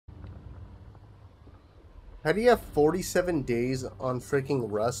How do you have 47 days on freaking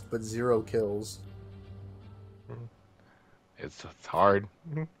Rust but 0 kills? It's hard.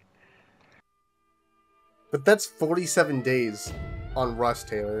 But that's 47 days on Rust,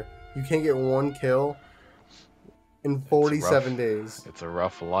 Taylor. You can't get 1 kill in 47 days. It's a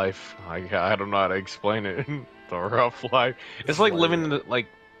rough life. I don't know how to explain it. It's a rough life. It's like living in the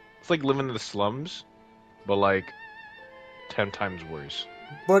it's like living in the slums, but like 10 times worse.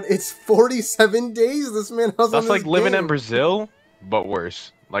 But it's 47 days. This man has. That's like living in Brazil, but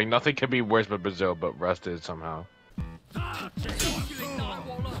worse. Like nothing can be worse but Brazil, but Rust is somehow.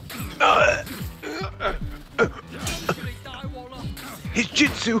 His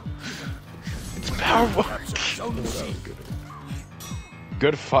jutsu. It's powerful.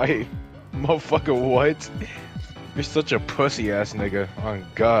 Good fight, motherfucker. What? You're such a pussy ass nigga. On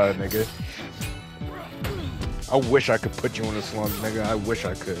God, nigga. I wish I could put you in the slums, nigga. I wish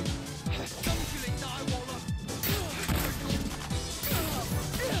I could.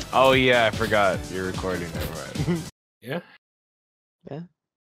 Oh yeah, I forgot you're recording. Never mind. Yeah. Yeah.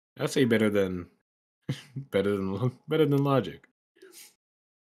 I'd say better than Logic.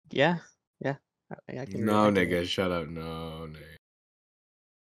 Yeah. Yeah. I can No, agree with nigga, shut up. No, nigga.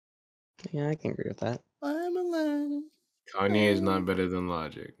 that. Yeah, I can agree with that. I'm alive. Kanye is not better than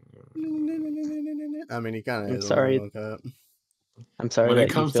Logic. I mean, he kind of I'm is. sorry. I'm sorry. When that it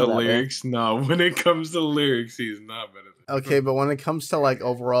comes you feel to that way. lyrics, no. When it comes to lyrics, he's not better than. Okay, but when it comes to like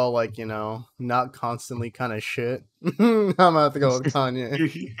overall, like, you know, not constantly kind of shit, I'm gonna have to go with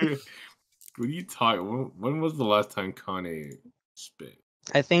Kanye. What are you talking? When was the last time Kanye spit?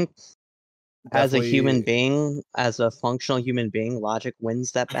 I think as a Definitely- human being, as a functional human being, Logic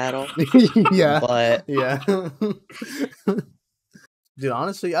wins that battle. Yeah, But yeah. Dude,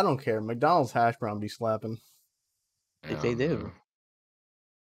 honestly, I don't care. McDonald's hash brown be slapping. they do.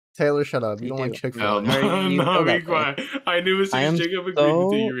 Taylor, shut up. You They don't do. like Hell Chick-fil-A. Sorry, no, you no, feel be that way. quiet. I knew as soon I as am Jacob agreed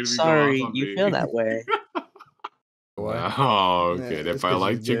with you, you were so gonna sorry go off on you me. feel that way. What? Oh, Yeah, okay. it's If I 'cause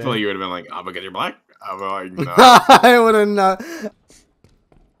liked he's gay. Chick-fil-A, you would have been like, "Oh, because you're black." I'd be like, "No." I would have not.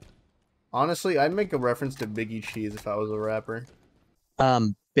 Honestly, I'd make a reference to Biggie Cheese if I was a rapper.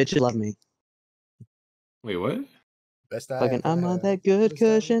 Bitches love me. Wait, what? Best I Fucking, ever I'm on had. that good Best I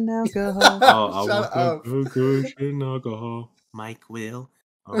ever- cushion alcohol. Oh, I Shut want up. the cushion alcohol. Mike will.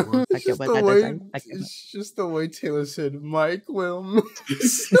 It's just the way. It's just the way Taylor said, "Mike Will."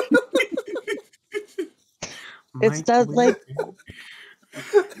 It's that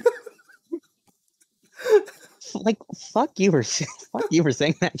like fuck you for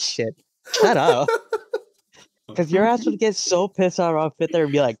saying that shit. Shut up. Because your ass would get so pissed off, I'll fit there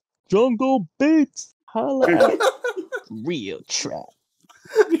and be like, Jungle Beats, holla at real trap.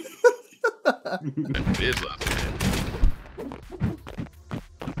 Bitch love me.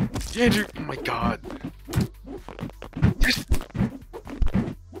 Andrew, oh my God.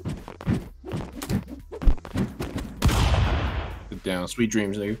 Sit down. Sweet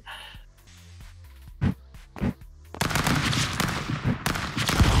dreams, nigga. Oh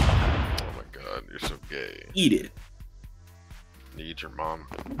my God, you're so gay. Eat it. You eat your mom.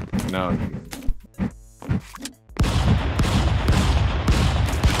 No.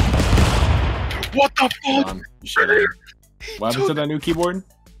 What the fuck? Shut up. What happened to that new keyboard?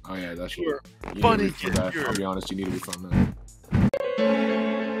 Oh yeah, that's You're right. You funny, need to refund that. kid. I'll be honest, you need to refund that.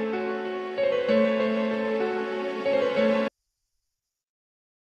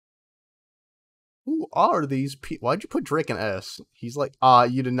 Who are these people? Why'd you put Drake in S? He's like,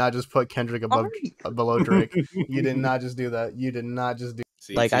 you did not just put Kendrick below Drake. You did not just do that. You did not just do.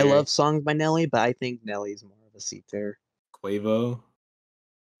 C Like, I tier, love songs by Nelly, but I think Nelly's more of a C tier. Quavo.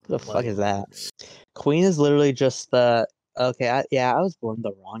 Who the fuck is that? Queen is literally just the. Okay, I was born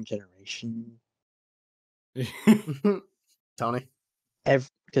the wrong generation. Tony.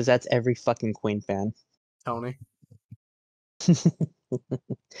 Because that's every fucking Queen fan. Tony. Pretty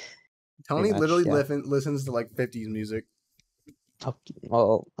Tony much, literally yeah. listens to like 50s music.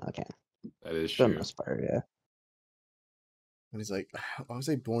 Oh, okay. That is For the true. most part, yeah. And he's like, why was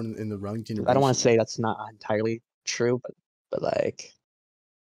I born in the wrong generation? I don't want to say that's not entirely true, but like,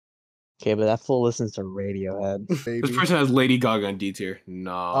 okay, but that fool listens to Radiohead. Baby. This person has Lady Gaga in D tier.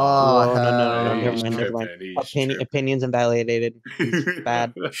 No. Oh, No, he's never mind. tripping, he's tripping. Opinions invalidated. He's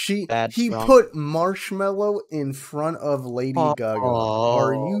bad. He wrong. put Marshmello in front of Lady Gaga.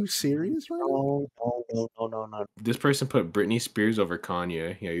 Are you serious right now? No. This person put Britney Spears over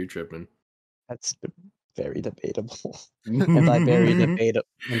Kanye. Yeah, you're tripping. That's very debatable. and by very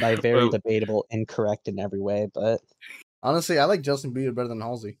debatable, incorrect in every way. But Honestly, I like Justin Bieber better than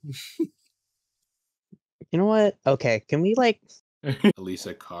Halsey. you know what? Okay, can we like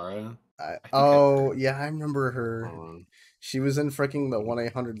Elisa Cara. Oh yeah, I remember her. Um, She was in freaking the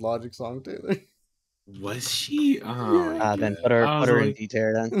 1-800 Logic song too. Was she? Oh, Yeah. Then yeah. put her I was put her in like- D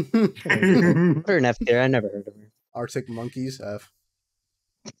tier then. Put her in F tier. I never heard of her. Arctic Monkeys F.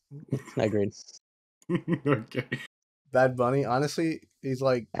 Agreed. Okay. Bad Bunny, honestly, he's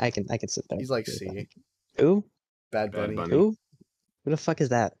like I can sit there. he's like C. Who? Bad Bad Bunny. Bunny. Who? Who the fuck is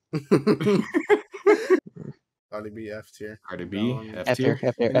that? Cardi B F tier. Cardi B, Going- F F tier. tier.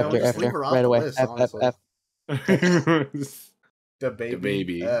 F tier. You know, F tier. just F leave tier. her off Right the away. list, F F honestly. F. The baby,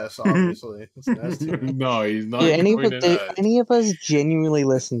 baby. S, obviously. It's an S tier. No, he's not. Do any going in that. any of us genuinely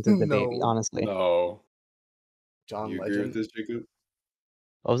listen to the baby? No. Honestly, No. John You agree with Legend. this, Jacob?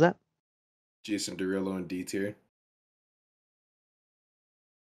 what was that? Jason Derulo in D tier.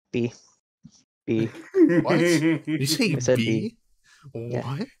 B. B. What? You say I said B? Yeah.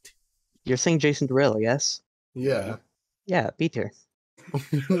 What? You're saying Jason Derulo, yes? Yeah. Yeah, B tier.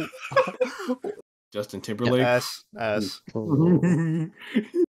 Justin Timberlake. S. S. Ooh.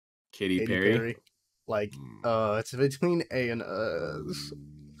 Katy Katy Perry. Perry. Like, it's between A and S.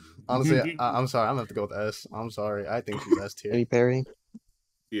 Honestly, I'm sorry. I'm gonna have to go with S. I'm sorry. I think she's S tier. Katy Perry.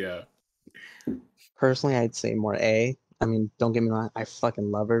 Yeah. Personally, I'd say more A. I mean, don't get me wrong, I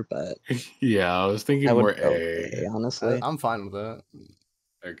fucking love her, but Yeah, I was thinking I more would go A. A, honestly. I'm fine with that.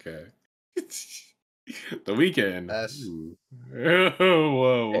 Okay. The Weeknd. S. Ooh.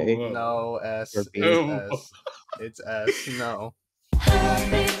 Whoa. A. No, S. Or It's B. S. It's S. No.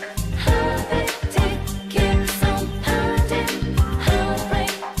 Happy, happy.